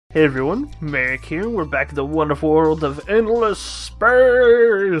Hey everyone, Merric here. We're back in the wonderful world of endless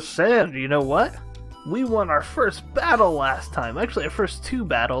space, and you know what? We won our first battle last time. Actually, our first two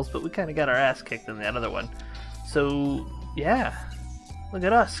battles, but we kind of got our ass kicked in that other one. So, yeah. Look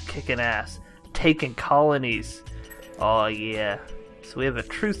at us kicking ass. Taking colonies. Oh, yeah. So we have a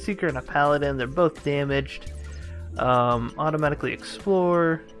Truth Seeker and a Paladin. They're both damaged. Automatically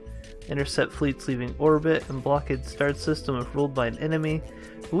explore. Intercept fleets leaving orbit. And blockade start system if ruled by an enemy.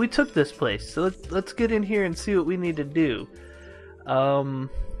 We took this place, so let's get in here and see what we need to do.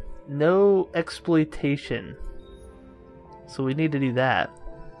 No exploitation. So we need to do that.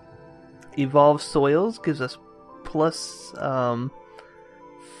 Evolve soils gives us plus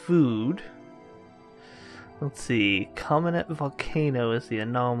food. Let's see. Comet volcano is the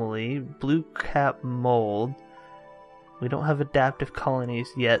anomaly. Blue cap mold. We don't have adaptive colonies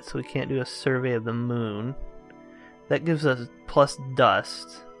yet, so we can't do a survey of the moon. That gives us plus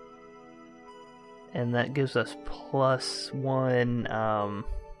dust. And that gives us plus one, oh,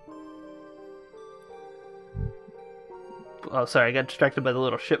 sorry, I got distracted by the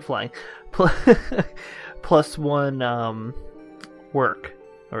little ship flying. Plus one, work,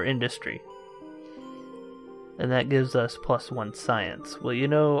 or industry. And that gives us plus one science. Well, you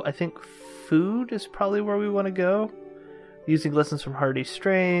know, I think food is probably where we want to go. Using lessons from hardy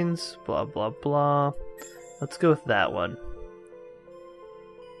strains, blah, blah, blah. Let's go with that one.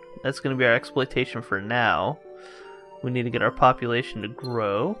 That's going to be our exploitation for now. We need to get our population to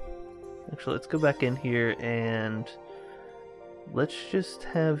grow. Actually, let's go back in here and let's just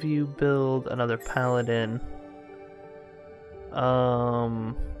have you build another paladin.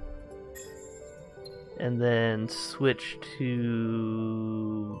 And then switch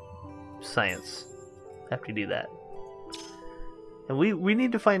to science after you do that. And we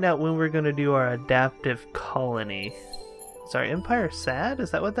need to find out when we're going to do our adaptive colony. Is our empire sad?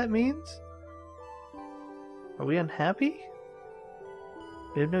 Is that what that means? Are we unhappy?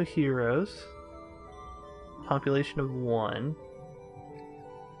 We have no heroes. Population of 1.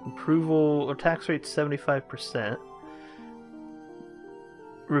 Approval or tax rate 75%.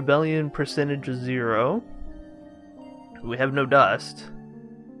 Rebellion percentage is 0. We have no dust.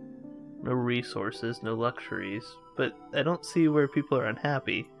 No resources, no luxuries. But I don't see where people are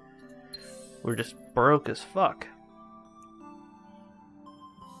unhappy. We're just broke as fuck.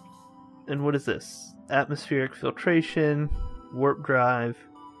 And what is this? Atmospheric filtration, warp drive,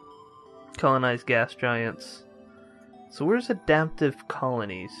 colonize gas giants. So where's adaptive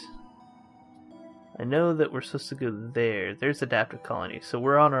colonies? I know that we're supposed to go there. There's adaptive colonies. So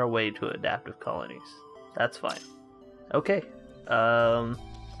we're on our way to adaptive colonies. That's fine. Okay.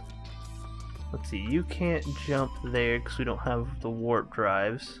 Let's see. You can't jump there because we don't have the warp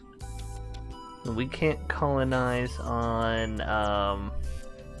drives. And we can't colonize on,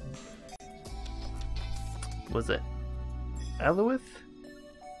 was it Aluith?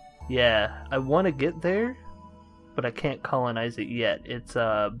 Yeah, I want to get there, but I can't colonize it yet. It's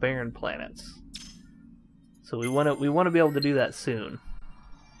barren planets, so we want to be able to do that soon.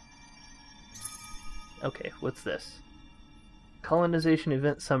 Okay, what's this? Colonization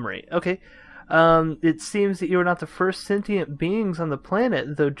event summary. Okay, it seems that you are not the first sentient beings on the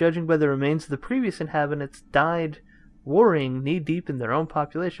planet, though judging by the remains of the previous inhabitants died warring knee-deep in their own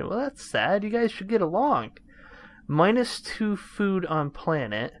population. Well, that's sad. You guys should get along. -2 food on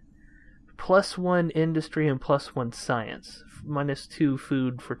planet, +1 industry, and +1 science. -2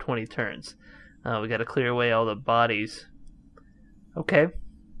 food for 20 turns. We gotta clear away all the bodies. Okay.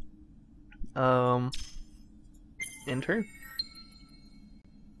 Enter.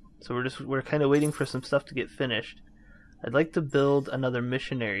 So we're kind of waiting for some stuff to get finished. I'd like to build another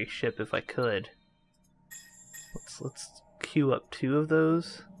missionary ship if I could. Let's queue up 2 of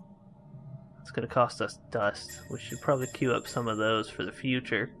those. It's going to cost us dust. We should probably queue up some of those for the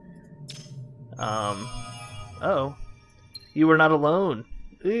future. Uh-oh. You were not alone.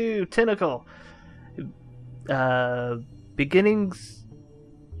 Ooh, tentacle. Beginnings.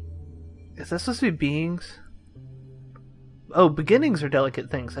 Is that supposed to be beings? Oh, beginnings are delicate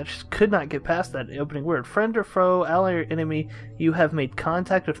things. I just could not get past that opening word. Friend or foe, ally or enemy, you have made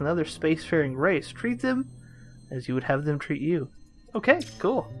contact with another spacefaring race. Treat them as you would have them treat you. Okay,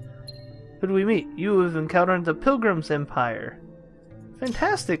 cool. Who do we meet? You have encountered the Pilgrims Empire.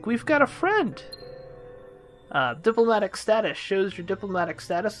 Fantastic, we've got a friend. Diplomatic status shows your diplomatic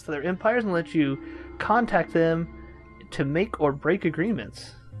status to their empires and lets you contact them to make or break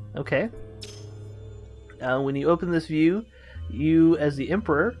agreements. Okay. When you open this view, you as the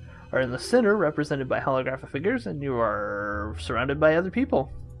Emperor are in the center, represented by holographic figures, and you are surrounded by other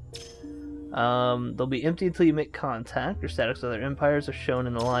people. They'll be empty until you make contact. Your statics of other empires are shown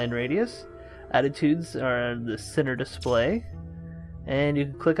in the line radius. Attitudes are the center display. And you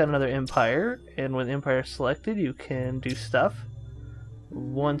can click on another empire, and when the empire is selected, you can do stuff.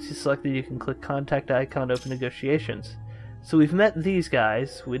 Once you select it, you can click contact icon to open negotiations. So we've met these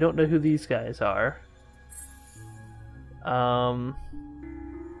guys. We don't know who these guys are.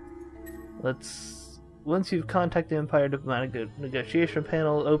 Once you've contacted the empire, diplomatic negotiation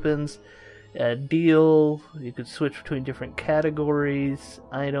panel opens. Deal. You can switch between different categories,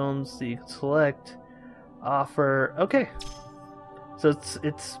 items that you can select. Offer. Okay. So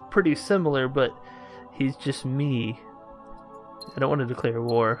it's pretty similar, but he's just me. I don't want to declare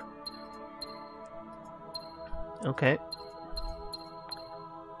war. Okay.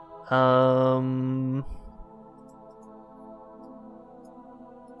 I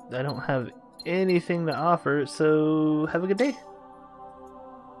don't have anything to offer, so have a good day.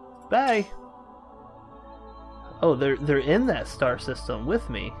 Bye. Oh, they're in that star system with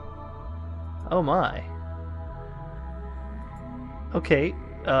me. Oh my. Okay,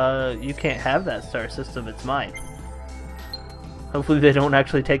 you can't have that star system, it's mine. Hopefully they don't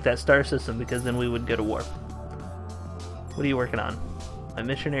actually take that star system, because then we would go to war. What are you working on? My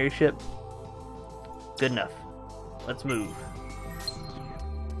missionary ship? Good enough. Let's move.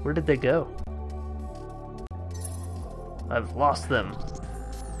 Where did they go? I've lost them.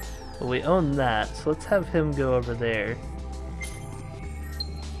 Well, we own that, so let's have him go over there.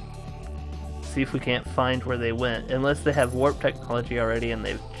 See if we can't find where they went, unless they have warp technology already and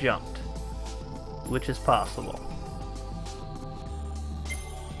they've jumped, which is possible.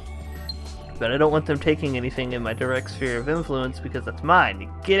 But I don't want them taking anything in my direct sphere of influence, because that's mine.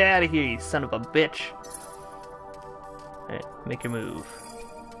 You get out of here, you son of a bitch! Alright, make your move.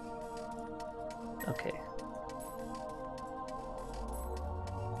 Okay.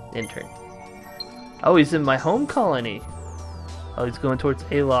 Intern. Oh, he's in my home colony! Oh, he's going towards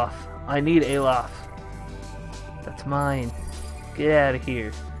Aloth. I need Aloth. That's mine. Get out of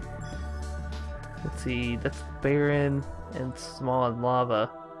here. Let's see, that's barren and small and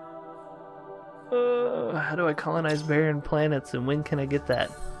lava. How do I colonize barren planets, and when can I get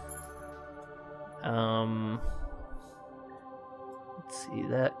that? Let's see,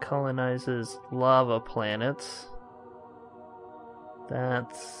 that colonizes lava planets.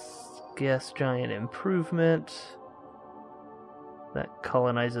 That's gas giant improvement. That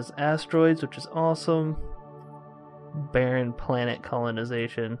colonizes asteroids, which is awesome. Barren planet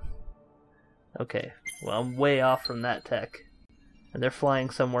colonization. Okay, well, I'm way off from that tech. And they're flying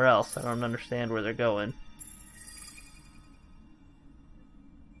somewhere else. I don't understand where they're going.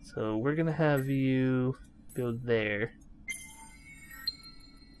 So we're gonna have you go there.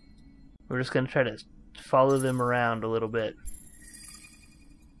 We're just gonna try to follow them around a little bit.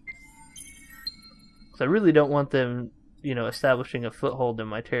 Because I really don't want them, you know, establishing a foothold in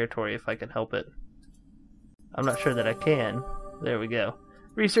my territory if I can help it. I'm not sure that I can. There we go.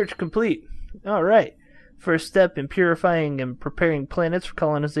 Research complete. Alright. First step in purifying and preparing planets for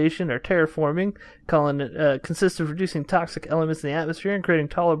colonization or terraforming consists of reducing toxic elements in the atmosphere and creating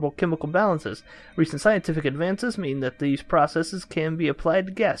tolerable chemical balances. Recent scientific advances mean that these processes can be applied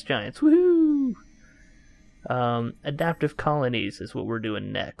to gas giants. Woohoo! Adaptive colonies is what we're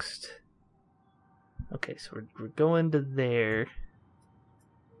doing next. Okay, so we're going to there.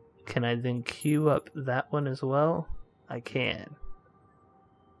 Can I then queue up that one as well? I can.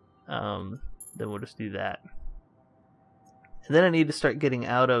 Then we'll just do that. And then I need to start getting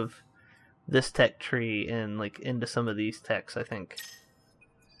out of this tech tree and like into some of these techs, I think.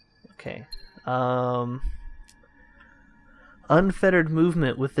 Okay. Unfettered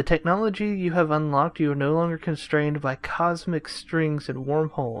movement. With the technology you have unlocked, you are no longer constrained by cosmic strings and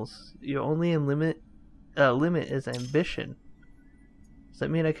wormholes. Your only limit is ambition. Does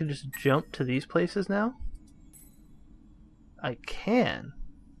that mean I can just jump to these places now? I can.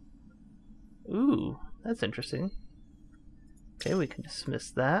 Ooh, that's interesting. Okay, we can dismiss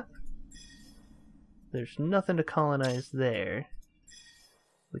that. There's nothing to colonize there.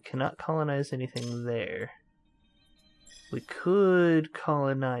 We cannot colonize anything there. We could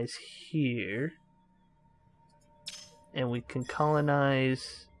colonize here. And we can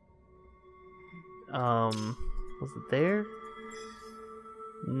colonize... was it there?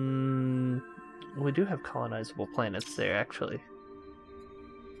 We do have colonizable planets there, actually.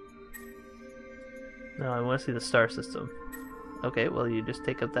 No, I want to see the star system. Okay, well, you just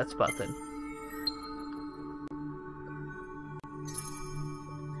take up that spot then.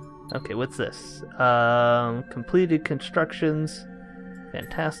 Okay, what's this? Completed constructions.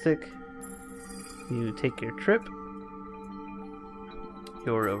 Fantastic. You take your trip.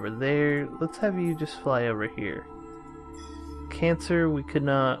 You're over there. Let's have you just fly over here. Cancer, we could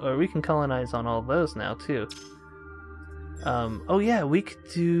not, or we can colonize on all those now too. Oh yeah, we could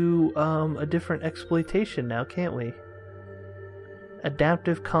do a different exploitation now, can't we?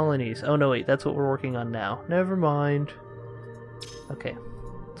 Adaptive colonies. Oh no, wait, that's what we're working on now. Never mind. Okay,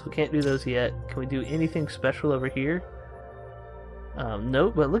 so we can't do those yet. Can we do anything special over here?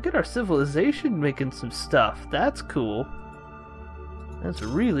 Nope, but look at our civilization making some stuff. That's cool. That's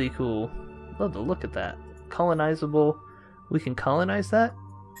really cool. Love to look at that. Colonizable. We can colonize that?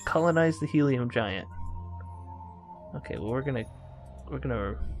 Colonize the helium giant. Okay, well we're gonna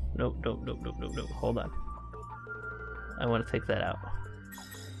nope. Hold on. I want to take that out.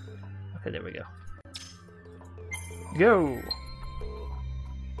 Okay, there we go. Go!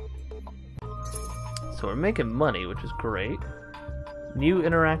 So we're making money, which is great. New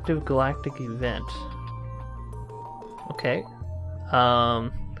interactive galactic event. Okay.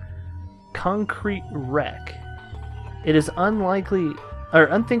 Concrete wreck. It is unlikely or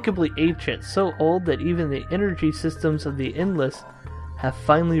unthinkably ancient, so old that even the energy systems of the Endless have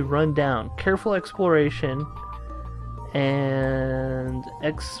finally run down. Careful exploration and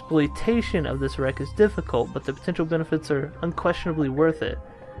exploitation of this wreck is difficult, but the potential benefits are unquestionably worth it.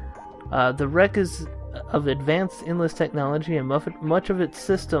 The wreck is of advanced Endless technology, and much of its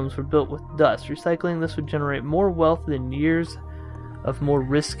systems were built with dust. Recycling this would generate more wealth than years of more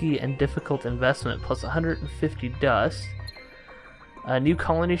risky and difficult investment, plus 150 dust. A new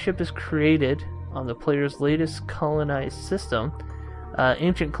colony ship is created on the player's latest colonized system.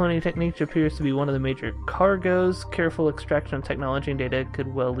 Ancient cloning techniques appears to be one of the major cargoes. Careful extraction of technology and data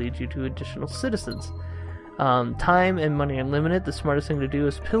could well lead you to additional citizens. Time and money are limited. The smartest thing to do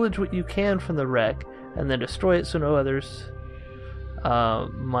is pillage what you can from the wreck and then destroy it so no others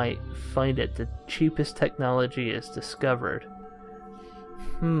might find it. The cheapest technology is discovered.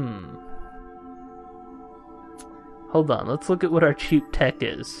 Hold on, let's look at what our cheap tech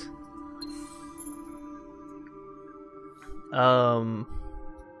is.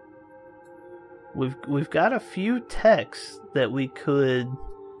 We've got a few techs that we could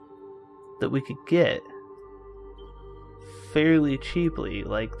get fairly cheaply,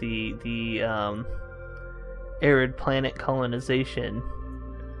 like the arid planet colonization,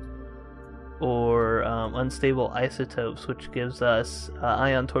 or unstable isotopes, which gives us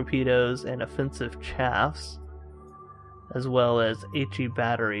ion torpedoes and offensive chaffs, as well as HE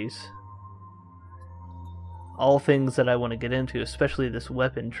batteries. All things that I want to get into, especially this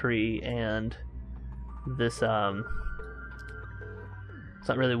weapon tree and this, it's not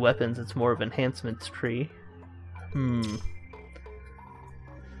really weapons, it's more of enhancements tree.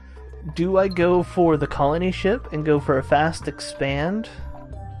 Do I go for the colony ship and go for a fast expand?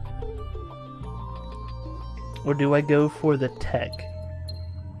 Or do I go for the tech?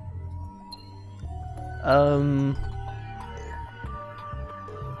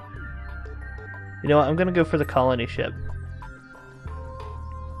 You know what, I'm gonna go for the colony ship.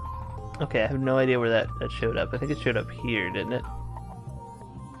 Okay, I have no idea where that showed up. I think it showed up here, didn't it?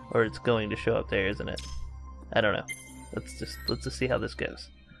 Or it's going to show up there, isn't it? I don't know. Let's just see how this goes.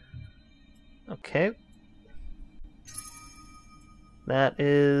 Okay. That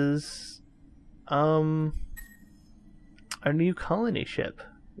is our new colony ship.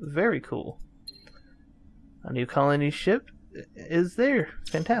 Very cool. A new colony ship is there.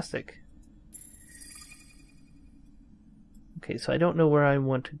 Fantastic. Okay, so I don't know where I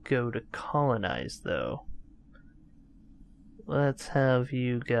want to go to colonize, though. Let's have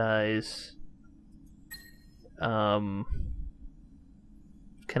you guys... Can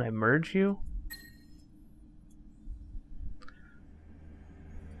I merge you?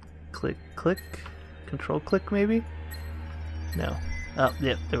 Click, click. Control click, maybe? No. Oh,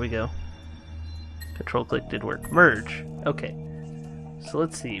 yep, there we go. Control click did work. Merge. Okay. So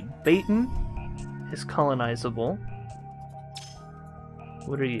let's see. Baton is colonizable.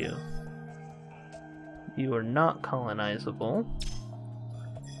 What are you? You are not colonizable.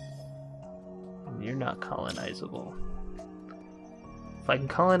 You're not colonizable. If I can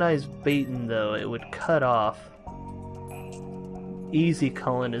colonize Baton, though, it would cut off easy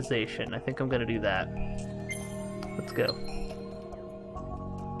colonization. I think I'm gonna do that. Let's go.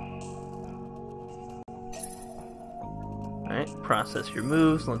 Alright, process your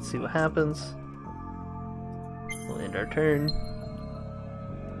moves. Let's see what happens. We'll end our turn.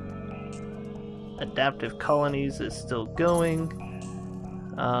 Adaptive colonies is still going.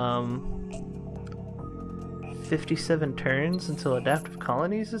 57 turns until adaptive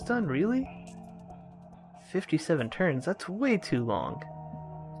colonies is done? Really? 57 turns? That's way too long.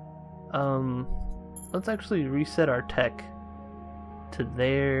 Let's actually reset our tech to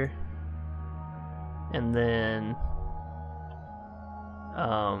there, and then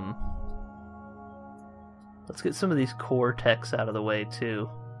let's get some of these core techs out of the way too,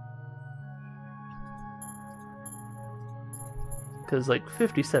 because like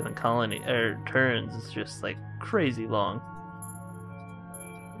 57 colony turns is just like crazy long.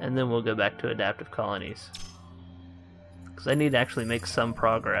 And then we'll go back to adaptive colonies, because I need to actually make some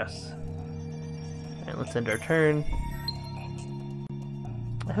progress. Alright, let's end our turn.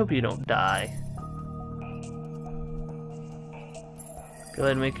 I hope you don't die. Go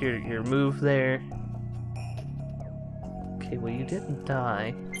ahead and make your move there. Okay, well you didn't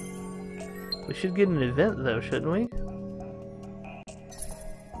die. We should get an event though, shouldn't we?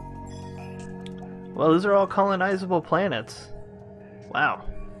 Well, those are all colonizable planets. Wow.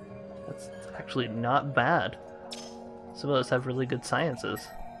 That's actually not bad. Some of those have really good sciences.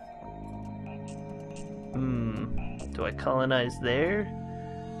 Do I colonize there?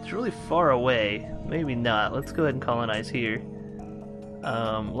 It's really far away. Maybe not. Let's go ahead and colonize here.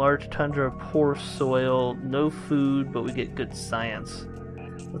 Large tundra, poor soil, no food, but we get good science.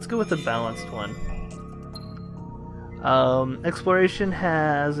 Let's go with the balanced one. Exploration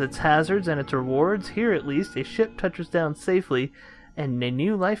has its hazards and its rewards. Here, at least, a ship touches down safely, and a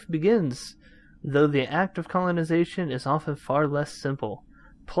new life begins, though the act of colonization is often far less simple.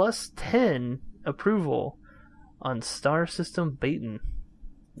 Plus 10 approval on star system Baton.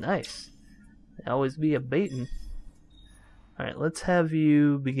 Nice. Always be a Baton. Alright, let's have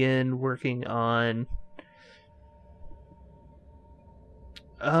you begin working on...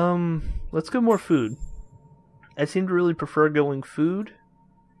 let's go more food. I seem to really prefer going food,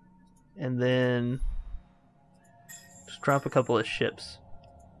 and then just drop a couple of ships.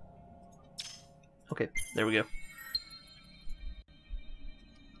 Okay, there we go.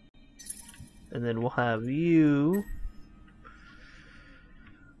 And then we'll have you...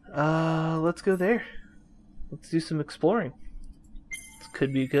 let's go there. Let's do some exploring. This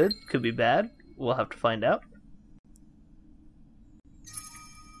could be good, could be bad. We'll have to find out.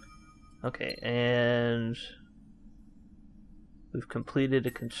 Okay, and we've completed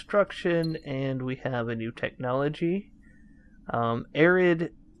a construction, and we have a new technology.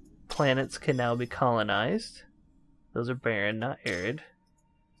 Arid planets can now be colonized. Those are barren, not arid.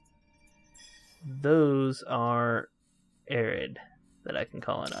 Those are arid that I can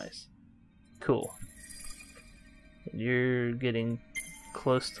colonize. Cool. And you're getting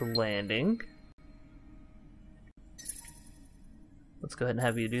close to landing. Let's go ahead and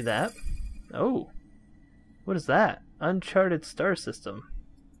have you do that. Oh, what is that? Uncharted star system.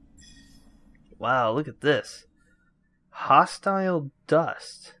 Wow, look at this. Hostile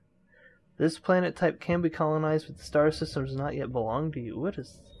dust. This planet type can be colonized, but the star system does not yet belong to you.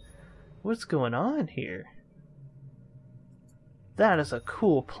 What's going on here? That is a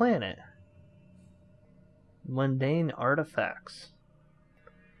cool planet. Mundane artifacts.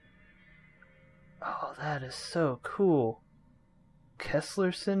 Oh, that is so cool.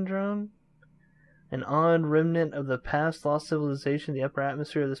 Kessler syndrome? An odd remnant of the past lost civilization. The upper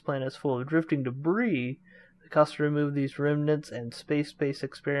atmosphere of this planet is full of drifting debris. The cost to remove these remnants and space-based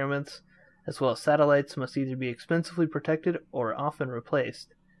experiments, as well as satellites, must either be expensively protected or often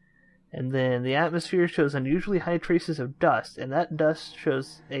replaced. And then the atmosphere shows unusually high traces of dust, and that dust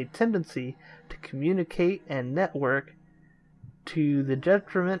shows a tendency to communicate and network to the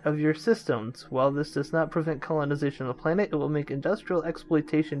detriment of your systems. While this does not prevent colonization of the planet, it will make industrial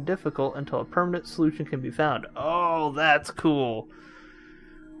exploitation difficult until a permanent solution can be found. Oh, that's cool.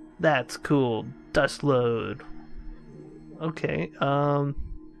 That's cool. Dust load. Okay,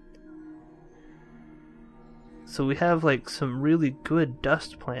 so we have like some really good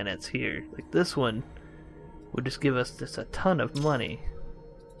dust planets here. Like this one would just give us just a ton of money.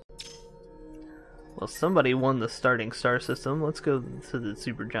 Well, somebody won the starting star system. Let's go to the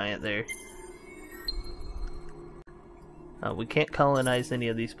supergiant there. We can't colonize any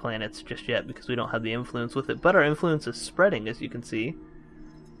of these planets just yet because we don't have the influence with it, but our influence is spreading, as you can see.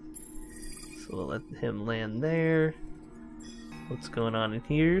 So we'll let him land there. What's going on in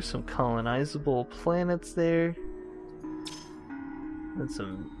here? Some colonizable planets there. And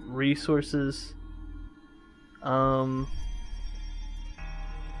some resources.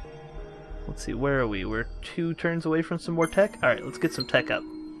 Let's see, where are we? We're 2 turns away from some more tech? Alright, let's get some tech up.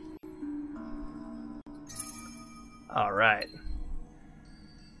 Alright.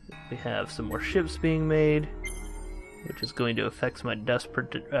 We have some more ships being made, which is going to affect my dust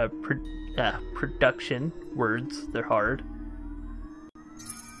production. Words, they're hard.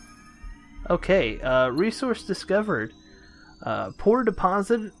 Okay, resource discovered. Poor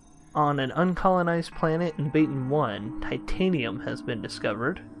deposit On an uncolonized planet in Baton 1, titanium has been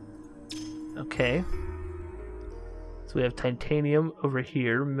discovered. Okay. So we have titanium over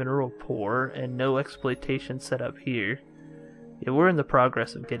here, mineral poor, and no exploitation set up here. Yeah, we're in the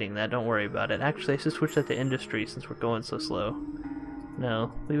progress of getting that, don't worry about it. Actually, I should switch that to industry since we're going so slow.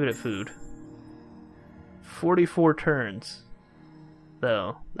 No, leave it at food. 44 turns.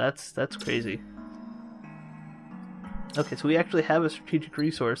 Though, that's crazy. Okay, so we actually have a strategic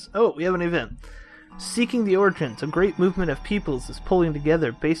resource. Oh, we have an event. Seeking the Origins, a great movement of peoples is pulling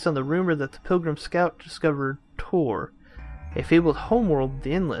together based on the rumor that the Pilgrim Scout discovered Tor, a fabled homeworld of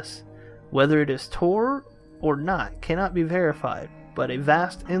the Endless. Whether it is Tor or not cannot be verified, but a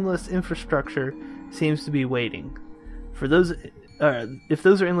vast endless infrastructure seems to be waiting. For those, if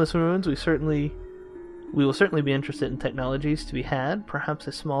those are endless ruins, we will certainly be interested in technologies to be had. Perhaps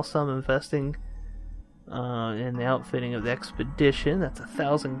a small sum investing in the outfitting of the expedition. That's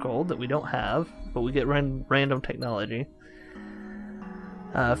 1,000 gold that we don't have, but we get random technology.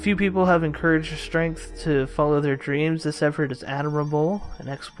 A few people have encouraged strength to follow their dreams. This effort is admirable, and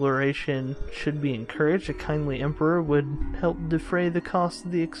exploration should be encouraged. A kindly emperor would help defray the cost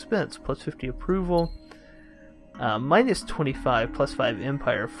of the expense. Plus 50 approval. Minus 25, plus 5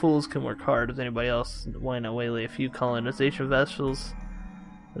 empire. Fools can work hard. If anybody else, why not waylay a few colonization vessels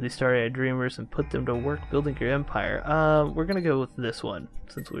of these starry-eyed dreamers and put them to work building your empire? We're gonna go with this one,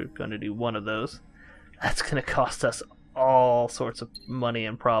 since we're gonna do one of those. That's gonna cost us all sorts of money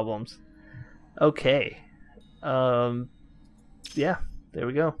and problems. Okay. Yeah, there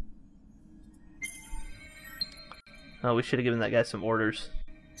we go. Oh, we should have given that guy some orders.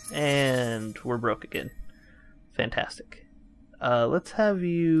 And we're broke again. Fantastic. Let's have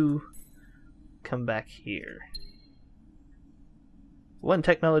you come back here. One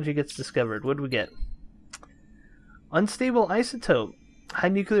technology gets discovered. What do we get? Unstable isotope. High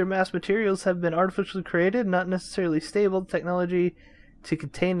nuclear mass materials have been artificially created, not necessarily stable. Technology to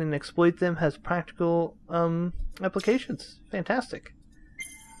contain and exploit them has practical applications. Fantastic.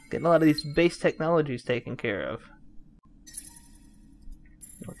 Getting a lot of these base technologies taken care of.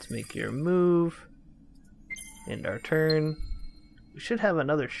 Let's make your move. End our turn. We should have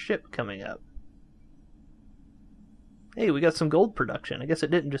another ship coming up. Hey, we got some gold production. I guess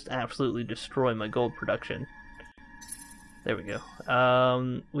it didn't just absolutely destroy my gold production. There we go.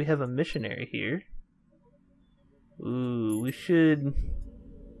 We have a missionary here. Ooh, we should...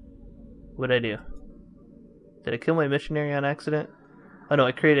 What'd I do? Did I kill my missionary on accident? Oh no,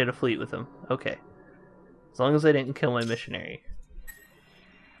 I created a fleet with him. Okay. As long as I didn't kill my missionary.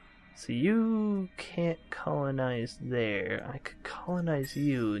 So you can't colonize there. I could colonize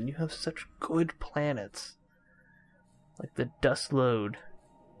you, and you have such good planets. Like the dust load.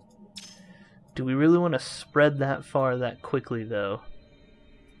 Do we really want to spread that far that quickly, though?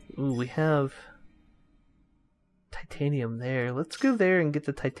 Ooh, we have titanium there. Let's go there and get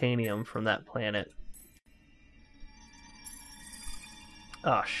the titanium from that planet.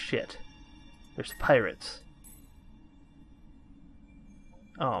 Oh, shit. There's pirates.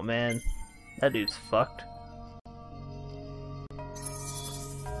 Oh, man. That dude's fucked.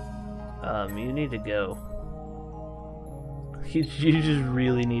 You need to go. You just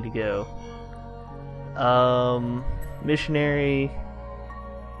really need to go. Missionary,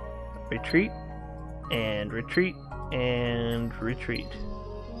 retreat, and retreat, and retreat.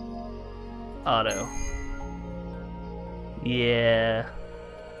 Auto. Yeah,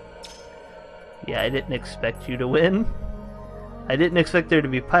 I didn't expect you to win. I didn't expect there to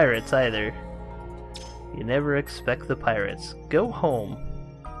be pirates either. You never expect the pirates. Go home.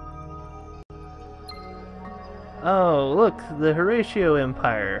 Oh, look, the Horatio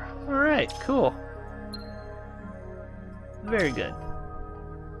Empire. Alright, cool. Very good.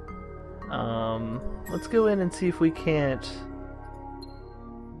 Let's go in and see if we can't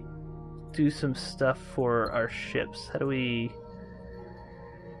do some stuff for our ships. How do we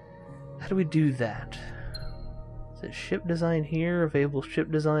do that? Is it ship design here? Available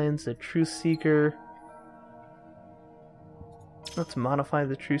ship designs, the Truth Seeker. Let's modify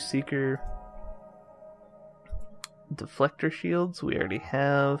the Truth Seeker. Deflector shields, we already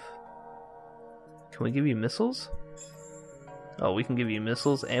have. Can we give you missiles? Oh, we can give you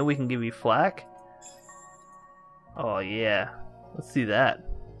missiles and we can give you flak? Oh yeah, let's do that.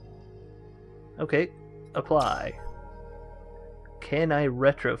 Okay, apply. Can I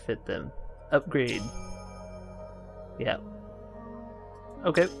retrofit them? Upgrade. Yeah.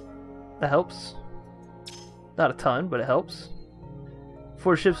 Okay, that helps. Not a ton, but it helps.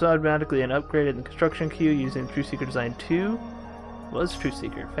 4 ships automatically and upgraded in the construction queue using Truth Seeker Design 2. Was Truth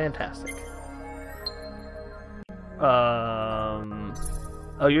Seeker. Fantastic.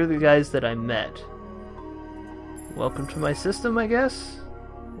 Oh, you're the guys that I met. Welcome to my system, I guess?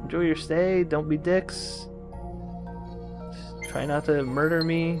 Enjoy your stay, don't be dicks. Just try not to murder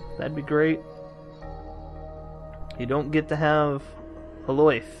me, that'd be great. You don't get to have a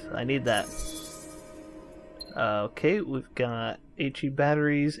Loith, I need that. Okay, we've got HE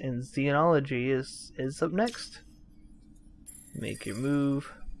batteries and Xenology is up next. Make your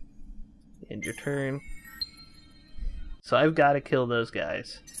move. End your turn. So I've got to kill those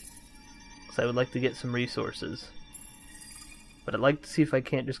guys. Because I would like to get some resources. But I'd like to see if I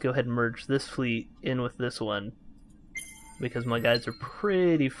can't just go ahead and merge this fleet in with this one. Because my guys are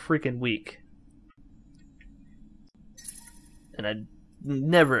pretty freaking weak. And I'd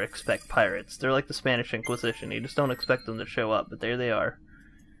never expect pirates. They're like the Spanish Inquisition. You just don't expect them to show up, but there they are.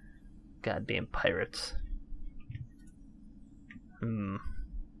 Goddamn pirates. Wonder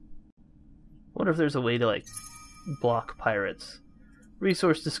if there's a way to, like, block pirates.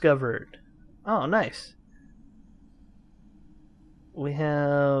 Resource discovered. Oh, nice. We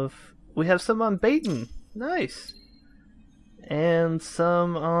have some on Baton. Nice. And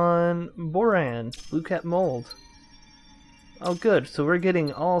some on Boran. Blue Cat Mold. Oh, good. So we're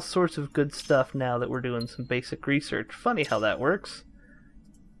getting all sorts of good stuff now that we're doing some basic research. Funny how that works.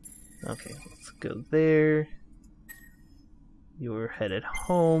 Okay, let's go there. You're headed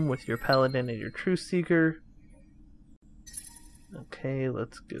home with your Paladin and your Truth Seeker. Okay,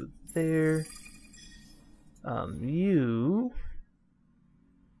 let's go there. You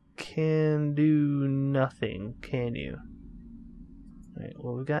can do nothing, can you? Alright,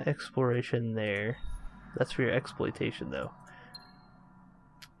 well, we got exploration there. That's for your exploitation, though.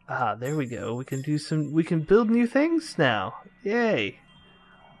 Ah, there we go. We can build new things now. Yay!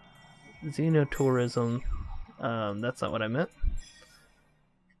 Xenotourism. That's not what I meant.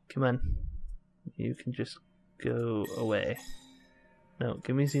 Come on. You can just go away. No,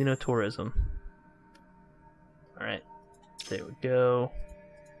 give me Xenotourism. Alright. There we go.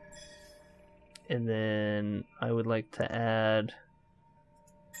 And then I would like to add...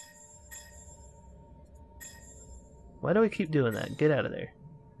 Why do I keep doing that? Get out of there.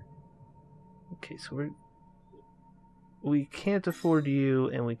 Okay, so we can't afford you,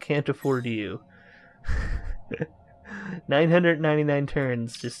 and we can't afford you. 999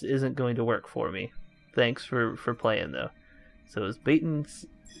 turns just isn't going to work for me. Thanks for playing, though. So as Baton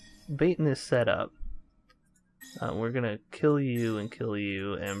is set up, we're gonna kill you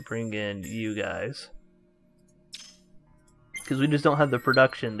and bring in you guys. Because we just don't have the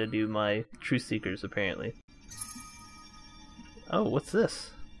production to do my Truth Seekers, apparently. Oh, what's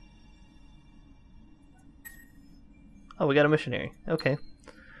this? Oh, we got a missionary. Okay.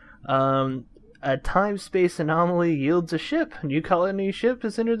 A time-space anomaly yields a ship. A new colony ship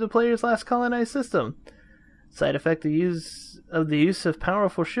has entered the player's last colonized system. Side effect of the use of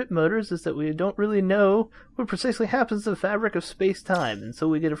powerful ship motors is that we don't really know what precisely happens to the fabric of space-time, and so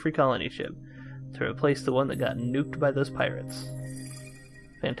we get a free colony ship to replace the one that got nuked by those pirates.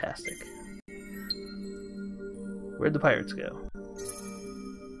 Fantastic. Where'd the pirates go?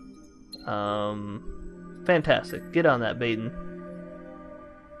 Fantastic. Get on that, Baden.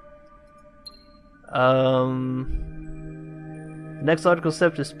 Next logical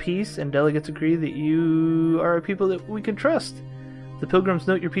step is peace, and delegates agree that you are a people that we can trust. The pilgrims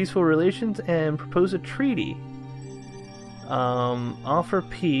note your peaceful relations and propose a treaty. Offer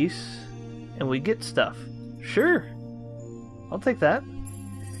peace, and we get stuff. Sure. I'll take that.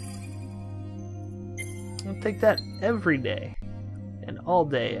 I'll take that every day. And all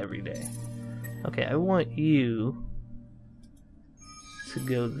day, every day. Okay, I want you to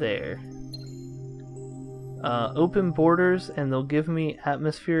go there. Open borders, and they'll give me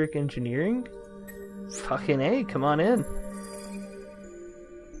atmospheric engineering? Fucking A, come on in.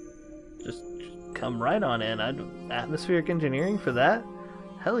 Just come right on in. Atmospheric engineering for that?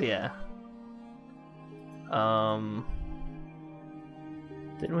 Hell yeah.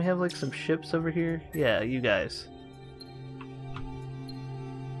 Didn't we have like some ships over here? Yeah, you guys.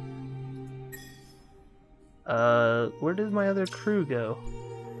 Where did my other crew go?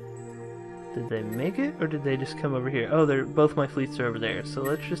 Did they make it, or did they just come over here? Oh, both my fleets are over there, so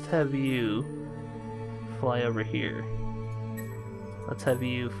let's just have you fly over here. Let's have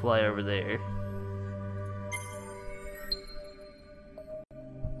you fly over there.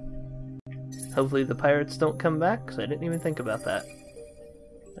 Hopefully the pirates don't come back, because I didn't even think about that.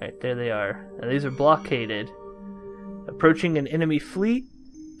 Alright, there they are. Now these are blockaded. Approaching an enemy fleet.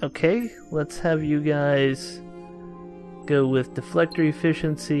 Okay, let's have you guys go with deflector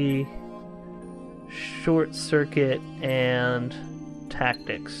efficiency, short circuit, and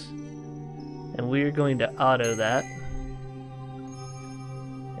tactics. And we are going to auto that.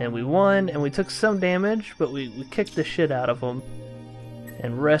 And we won, and we took some damage, but we kicked the shit out of them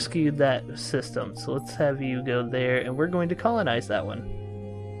and rescued that system. So let's have you go there, and we're going to colonize that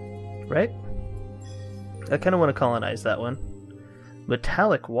one. Right? I kind of want to colonize that one.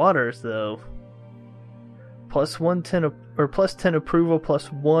 Metallic waters, though. Plus 110 or plus 10 approval,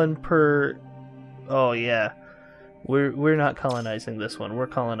 plus 1 per. Oh yeah, we're not colonizing this one. We're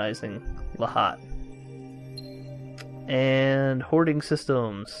colonizing Lahat. And hoarding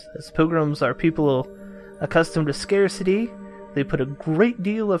systems. As pilgrims are people accustomed to scarcity, they put a great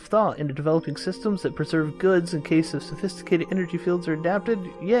deal of thought into developing systems that preserve goods in case of sophisticated energy fields are adapted.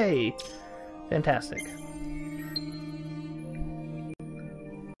 Yay! Fantastic.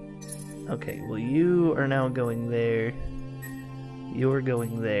 Okay, well you are now going there. You're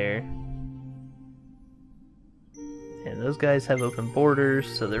going there. And those guys have open borders,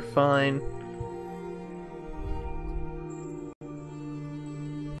 so they're fine.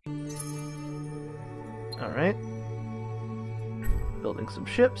 Alright. Building some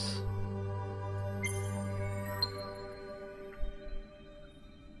ships.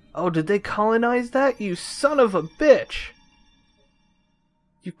 Oh, did they colonize that? You son of a bitch!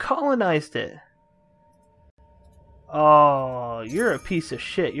 You colonized it! Oh, you're a piece of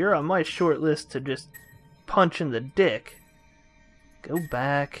shit. You're on my short list to just punch in the dick. Go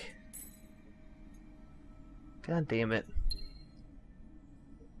back. God damn it.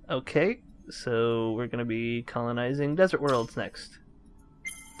 Okay, so we're gonna be colonizing Desert Worlds next.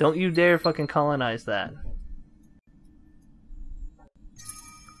 Don't you dare fucking colonize that.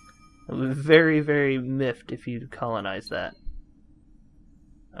 I'll be very, very miffed if you colonize that.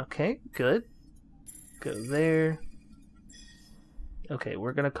 Okay, good. Go there. Okay,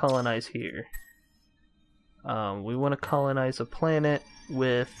 we're gonna colonize here. We want to colonize a planet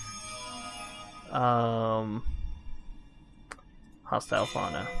with hostile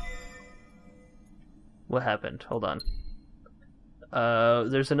fauna. What happened? Hold on.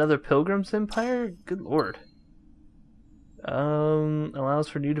 There's another Pilgrim's Empire? Good lord. Allows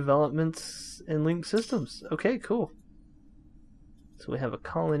for new developments in linked systems. Okay, cool. So we have a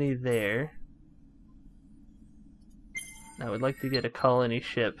colony there. I would like to get a colony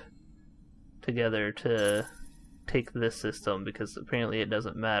ship together to take this system, because apparently it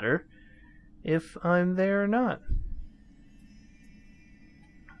doesn't matter if I'm there or not.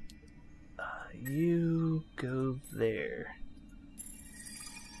 You go there.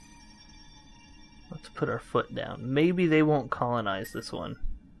 Let's put our foot down. Maybe they won't colonize this one.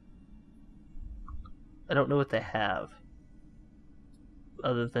 I don't know what they have,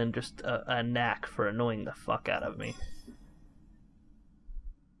 other than just a knack for annoying the fuck out of me.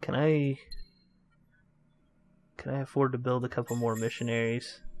 Can I afford to build a couple more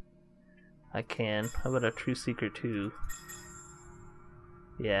missionaries? I can. How about a True Seeker 2?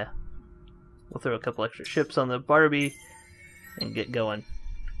 Yeah. We'll throw a couple extra ships on the Barbie and get going.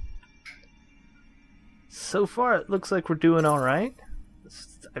 So far, it looks like we're doing alright.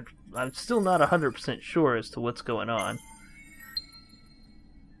 I'm still not 100% sure as to what's going on.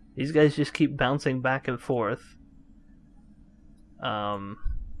 These guys just keep bouncing back and forth.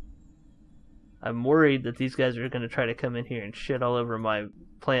 I'm worried that these guys are going to try to come in here and shit all over my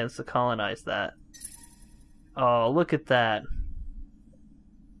plans to colonize that. Oh, look at that.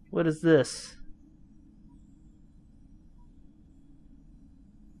 What is this?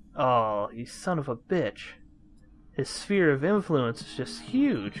 Oh, you son of a bitch. His sphere of influence is just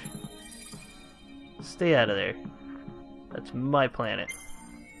huge. Stay out of there. That's my planet.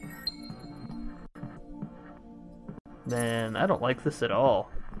 Man, I don't like this at all.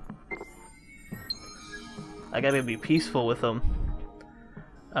 I gotta be peaceful with them.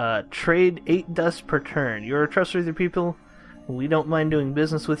 Trade 8 dust per turn. You're a trustworthy people. We don't mind doing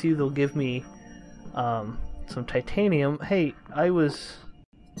business with you. They'll give me some titanium. Hey, I was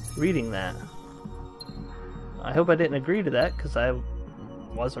reading that. I hope I didn't agree to that, because I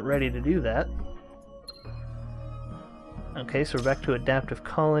wasn't ready to do that. Okay, so we're back to adaptive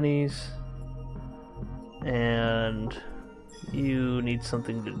colonies. And you need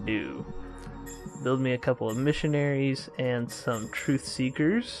something to do. Build me a couple of missionaries and some truth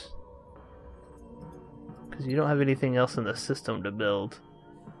seekers, because you don't have anything else in the system to build.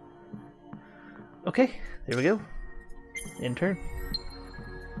 Okay, there we go. In turn.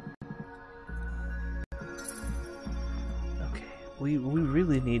 Okay, we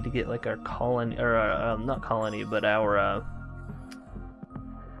really need to get like our colony, or our, not colony, but our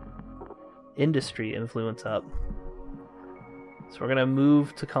industry influence up. So we're gonna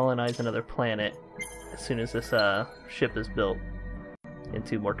move to colonize another planet as soon as this ship is built in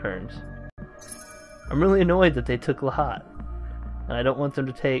 2 more turns. I'm really annoyed that they took Lahat. And I don't want them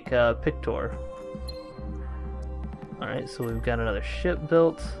to take Pictor. Alright, so we've got another ship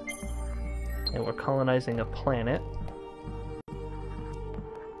built. And we're colonizing a planet.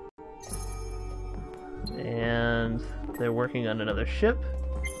 And they're working on another ship.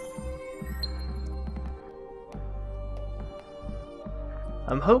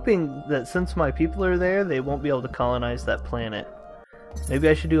 I'm hoping that since my people are there, they won't be able to colonize that planet. Maybe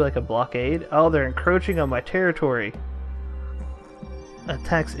I should do like a blockade? Oh, they're encroaching on my territory.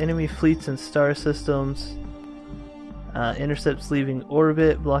 Attacks enemy fleets and star systems. Intercepts leaving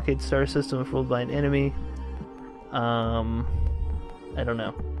orbit. Blockade star system if ruled by an enemy. I don't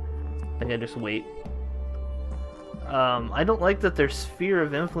know. I think I just wait. I don't like that their sphere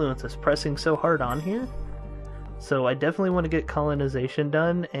of influence is pressing so hard on here. So I definitely want to get colonization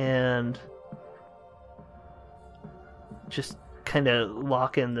done and just kind of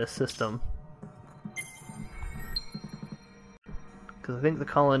lock in this system. Because I think the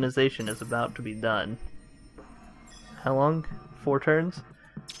colonization is about to be done. How long? 4 turns?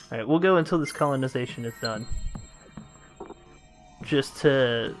 Alright, we'll go until this colonization is done. Just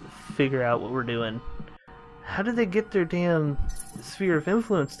to figure out what we're doing. How did they get their damn sphere of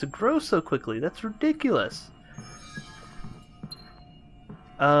influence to grow so quickly? That's ridiculous.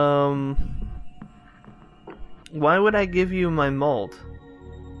 Why would I give you my mold?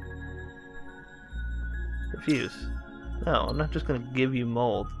 Refuse. No, I'm not just gonna give you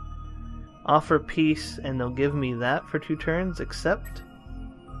mold. Offer peace and they'll give me that for 2 turns, accept?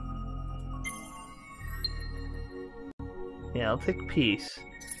 Yeah, I'll take peace.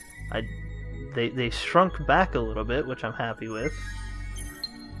 They shrunk back a little bit, which I'm happy with.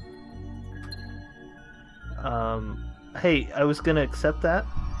 Hey, I was gonna accept that.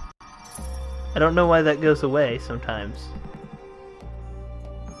 I don't know why that goes away sometimes.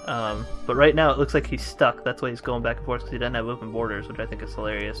 But right now it looks like he's stuck. That's why he's going back and forth, because he doesn't have open borders, which I think is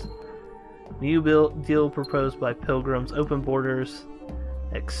hilarious. New deal proposed by Pilgrims. Open borders.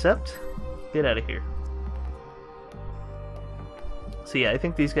 Accept. Get out of here. So yeah, I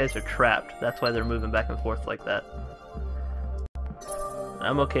think these guys are trapped. That's why they're moving back and forth like that.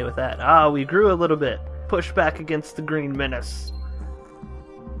 I'm okay with that. Ah, we grew a little bit. Push back against the Green Menace.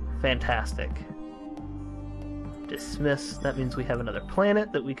 Fantastic. Dismiss. That means we have another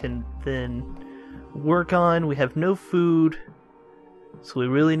planet that we can then work on. We have no food. So we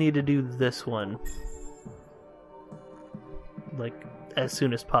really need to do this one. Like, as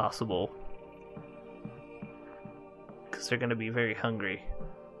soon as possible. Because they're going to be very hungry.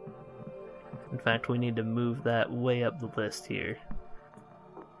 In fact, we need to move that way up the list here.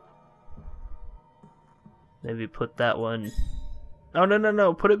 Maybe put that one... Oh,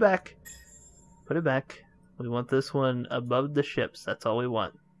 no, put it back. Put it back. We want this one above the ships. That's all we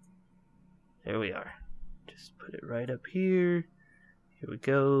want. There we are. Just put it right up here. Here we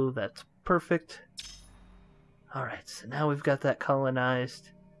go. That's perfect. Alright, so now we've got that colonized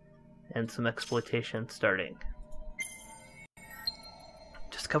and some exploitation starting.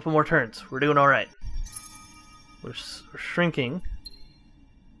 Just a couple more turns. We're doing alright. We're shrinking.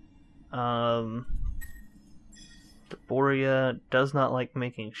 Borea does not like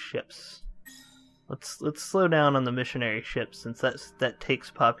making ships. Let's slow down on the missionary ships, since that takes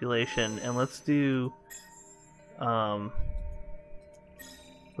population, and let's do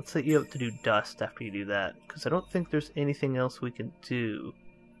let's set you up to do dust after you do that, because I don't think there's anything else we can do.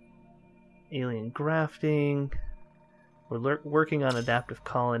 Alien grafting. We're working on adaptive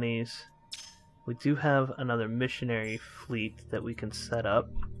colonies. We do have another missionary fleet that we can set up.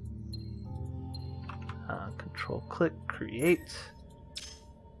 Control click, create.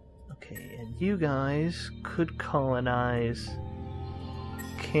 Okay, and you guys could colonize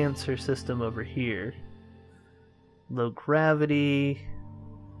Cancer system over here. Low gravity.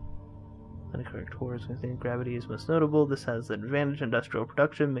 Incorrect horrors. I think gravity is most notable. This has the advantage. Industrial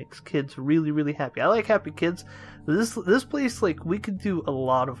production makes kids really, really happy. I like happy kids. This place, like, we could do a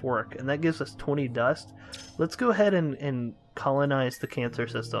lot of work, and that gives us 20 dust. Let's go ahead and colonize the Cancer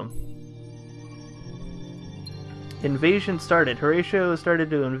system. Invasion started. Horatio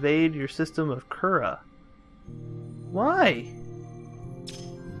started to invade your system of Kura. Why?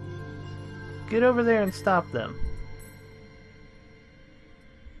 Get over there and stop them.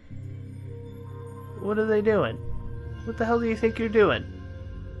 What are they doing? What the hell do you think you're doing?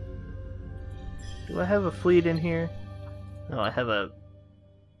 Do I have a fleet in here? No, I have a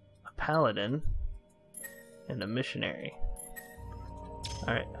paladin and a missionary.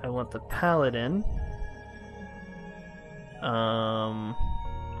 Alright, I want the paladin. I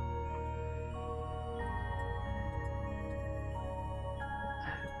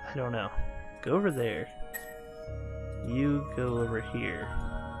don't know. Go over there. You go over here.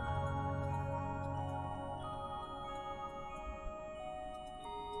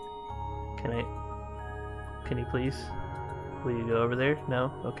 Can you please? Will you go over there?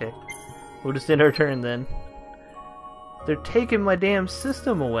 No? Okay. We'll just end our turn then. They're taking my damn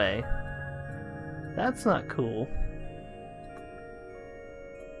system away. That's not cool.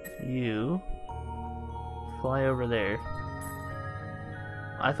 You fly over there.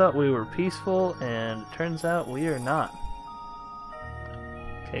 I thought we were peaceful, and it turns out we are not.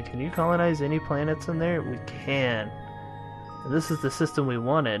 Okay, can you colonize any planets in there? We can. And this is the system we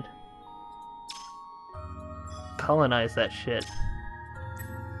wanted. Colonize that shit.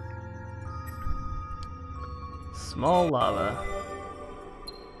 Small lava.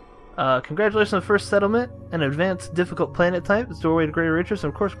 Congratulations on the first settlement. An advanced difficult planet type. It's doorway to greater riches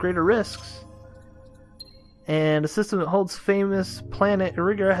and of course greater risks. And a system that holds famous planet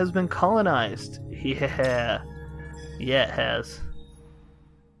Irriga has been colonized. Yeah. Yeah, it has.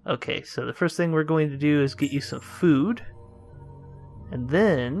 Okay, so the first thing we're going to do is get you some food. And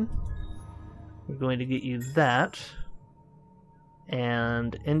then we're going to get you that.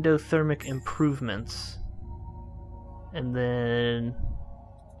 And endothermic improvements. And then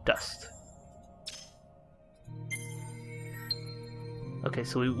dust. Okay,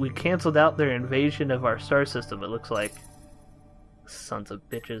 so we canceled out their invasion of our star system, it looks like. Sons of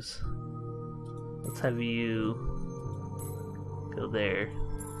bitches. Let's have you go there.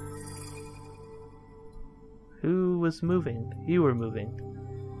 Who was moving? You were moving.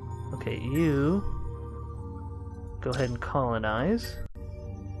 Okay, you go ahead and colonize.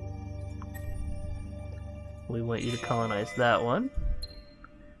 We want you to colonize that one.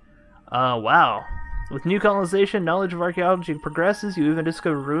 Wow. With new colonization, knowledge of archaeology progresses. You even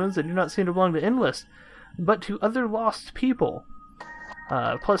discover ruins that do not seem to belong to Endless, but to other lost people.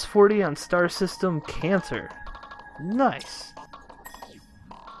 Plus 40 on star system cancer. Nice.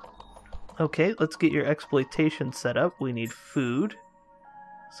 Okay, let's get your exploitation set up. We need food.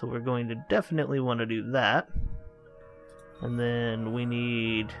 So we're going to definitely want to do that. And then we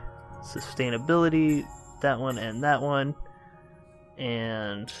need sustainability, that one and that one.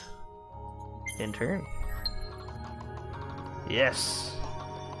 And in turn. Yes.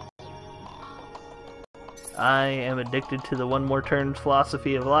 I am addicted to the one more turn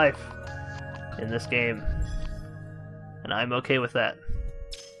philosophy of life in this game. And I'm okay with that.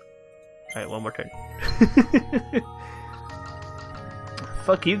 Alright, one more turn.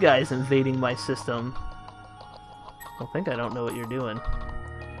 Fuck you guys invading my system. I think I don't know what you're doing.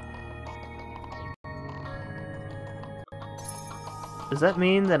 Does that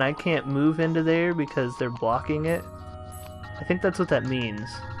mean that I can't move into there because they're blocking it? I think that's what that means.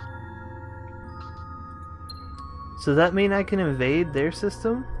 So does that mean I can invade their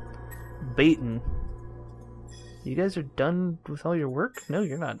system? Baitin'. You guys are done with all your work? No,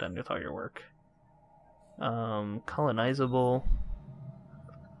 you're not done with all your work. Colonizable.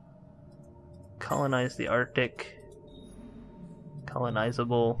 Colonize the Arctic.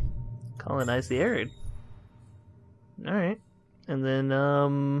 Colonizable. Colonize the arid. Alright. And then,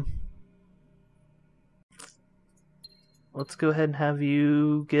 let's go ahead and have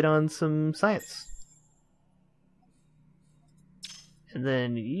you get on some science. And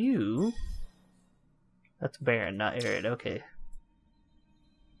then you... That's barren, not arid. Okay.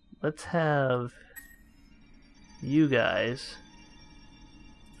 Let's have you guys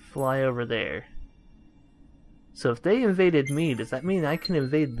fly over there. So if they invaded me, does that mean I can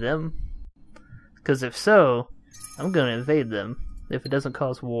invade them? Because if so, I'm going to invade them if it doesn't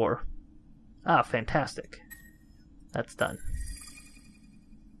cause war. Ah, fantastic. That's done.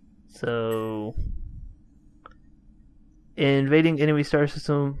 So, invading enemy star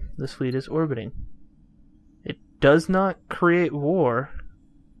system, this fleet is orbiting. It does not create war.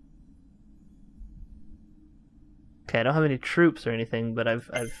 Okay, I don't have any troops or anything, but I've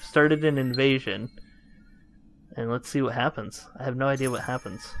started an invasion. And let's see what happens. I have no idea what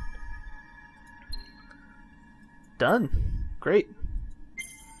happens. Done. Great.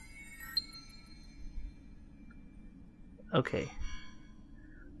 Okay.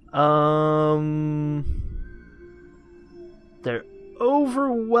 They're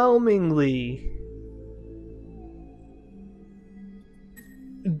overwhelmingly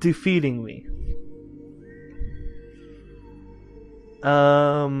defeating me.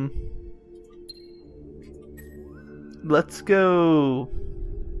 Let's go.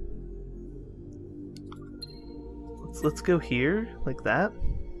 Let's go here, like that.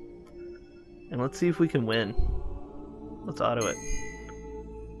 And let's see if we can win. Let's auto it.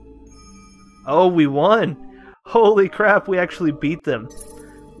 Oh, we won! Holy crap, we actually beat them.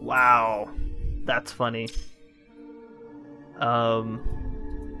 Wow. That's funny.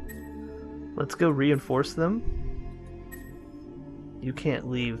 Let's go reinforce them. You can't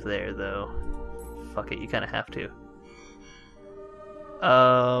leave there, though. Fuck it, you kind of have to.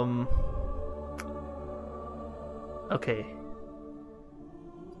 Okay.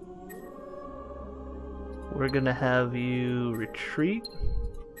 We're gonna have you retreat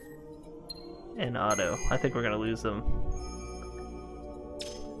and auto. I think we're gonna lose them.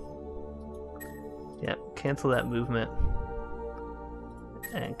 Yeah, cancel that movement.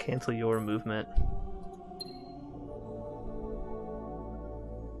 And cancel your movement.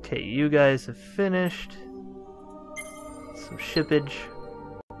 Okay, you guys have finished. Some shippage.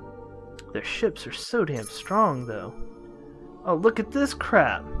 Their ships are so damn strong, though. Oh, look at this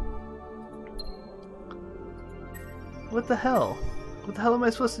crap! What the hell? What the hell am I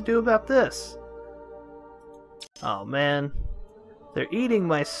supposed to do about this? Oh man, they're eating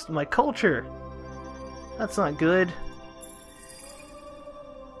my culture. That's not good.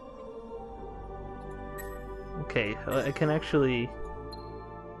 Okay, I can actually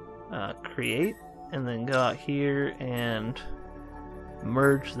create and then go out here and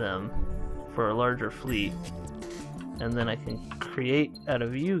merge them for a larger fleet, and then I can create out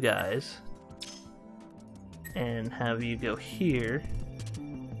of you guys and have you go here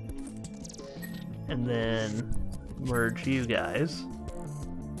and then merge you guys,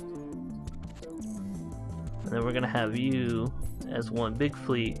 and then we're gonna have you as one big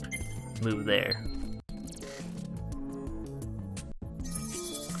fleet move there.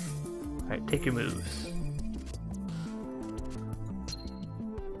 Alright, take your moves.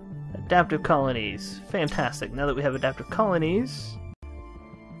 Adaptive colonies. Fantastic. Now that we have adaptive colonies,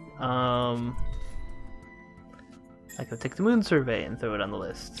 I can take the moon survey and throw it on the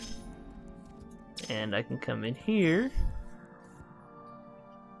list. And I can come in here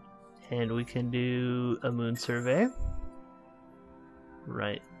and we can do a moon survey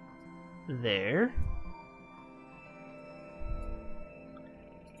right there.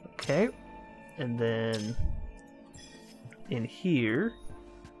 Okay, and then in here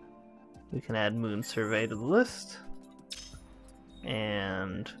we can add moon survey to the list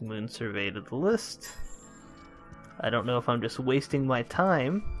and moon survey to the list. I don't know if I'm just wasting my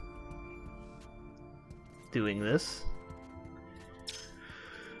time doing this,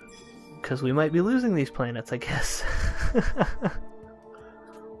 because we might be losing these planets, I guess.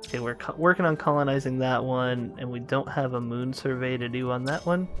 Okay, we're working on colonizing that one, and we don't have a moon survey to do on that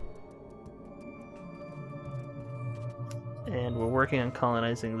one. And we're working on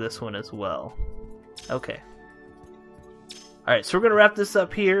colonizing this one as well. Okay. Alright, so we're going to wrap this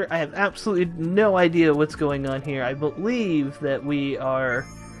up here. I have absolutely no idea what's going on here. I believe that we are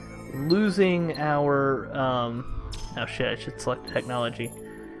losing our... oh shit, I should select technology.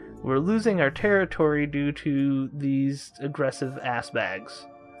 We're losing our territory due to these aggressive ass bags.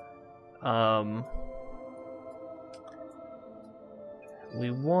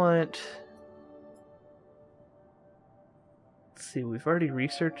 We want... Let's see, we've already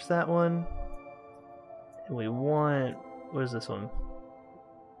researched that one. And we want... What is this one?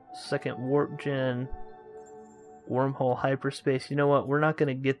 Second warp gen. Wormhole hyperspace. You know what? We're not going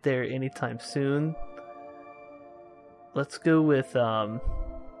to get there anytime soon. Let's go with...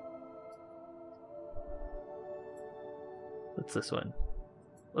 What's this one?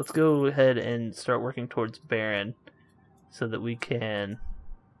 Let's go ahead and start working towards Baron so that we can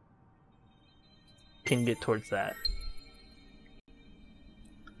get towards that.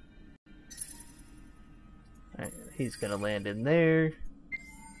 Alright, he's gonna land in there.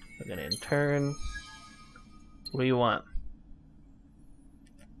 We're gonna intern. What do you want?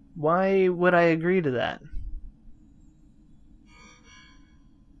 Why would I agree to that?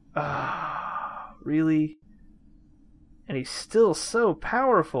 Ah, really? And he's still so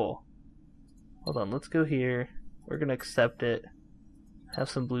powerful. Hold on, let's go here. We're gonna accept it. Have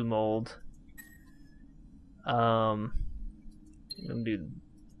some blue mold. I'm gonna do...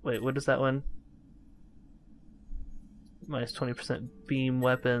 Wait, what is that one? Minus 20% beam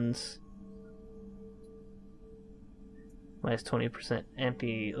weapons. Minus 20%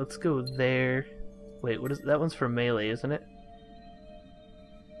 anti... Let's go there. Wait, what is... That one's for melee, isn't it?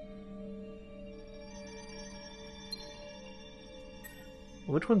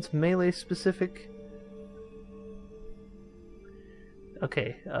 Which one's melee specific?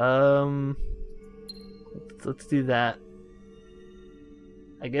 Okay, let's do that.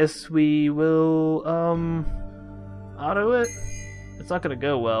 I guess we will, auto it? It's not gonna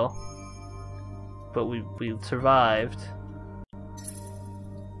go well. But we survived.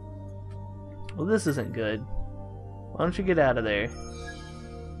 Well, this isn't good. Why don't you get out of there?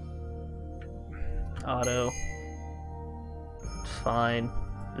 Auto. fine.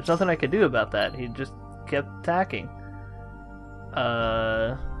 There's nothing I could do about that. He just kept attacking.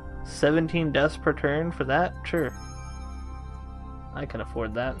 17 deaths per turn for that? Sure. I can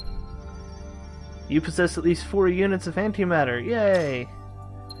afford that. You possess at least 4 units of antimatter. Yay!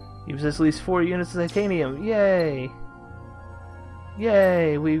 You possess at least 4 units of titanium. Yay!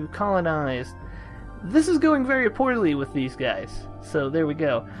 Yay! We colonized. This is going very poorly with these guys. So there we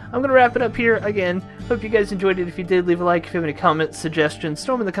go. I'm going to wrap it up here again. Hope you guys enjoyed it. If you did, leave a like. If you have any comments, suggestions,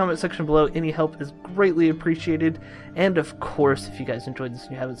 throw them in the comment section below. Any help is greatly appreciated. And of course, if you guys enjoyed this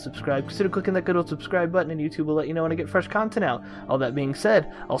and you haven't subscribed, consider clicking that good old subscribe button and YouTube will let you know when I get fresh content out. All that being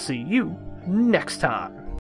said, I'll see you next time.